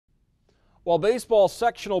While baseball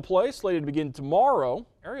sectional play slated to begin tomorrow,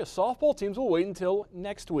 area softball teams will wait until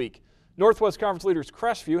next week. Northwest Conference leaders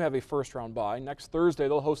Crestview have a first-round bye. Next Thursday,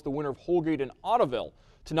 they'll host the winner of Holgate and Ottoville.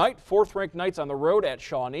 Tonight, fourth-ranked Knights on the road at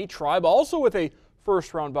Shawnee. Tribe also with a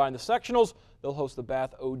first-round bye in the sectionals. They'll host the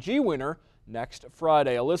Bath OG winner next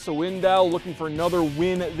Friday. Alyssa Window looking for another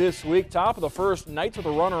win this week. Top of the first, Knights with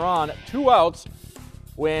a runner on, 2 outs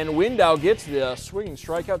when Window gets the swinging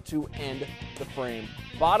strikeout to end the frame.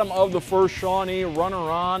 Bottom of the first, Shawnee runner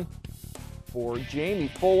on for Jamie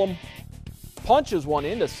Fulham. Punches one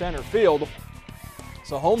into center field.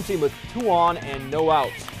 It's a home team with 2 on and no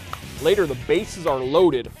outs. Later, the bases are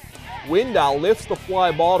loaded. Window lifts the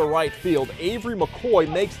fly ball to right field. Avery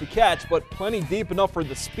McCoy makes the catch, but plenty deep enough for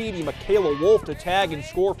the speedy Michaela Wolf to tag and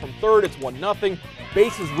score from third. It's 1-0.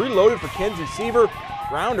 Bases reloaded for Kenzie Seaver.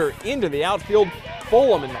 Grounder into the outfield.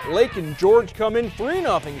 Fulham and Lake and George come in.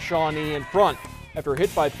 3-0 Shawnee in front. After a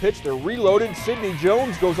hit by pitch, they're reloaded. Sydney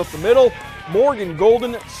Jones goes up the middle. Morgan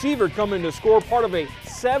Golden, Seaver come in to score, part of a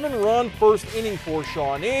 7-run first inning for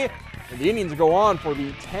Shawnee. And the Indians go on for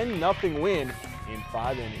the 10-0 win in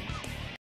 5 innings.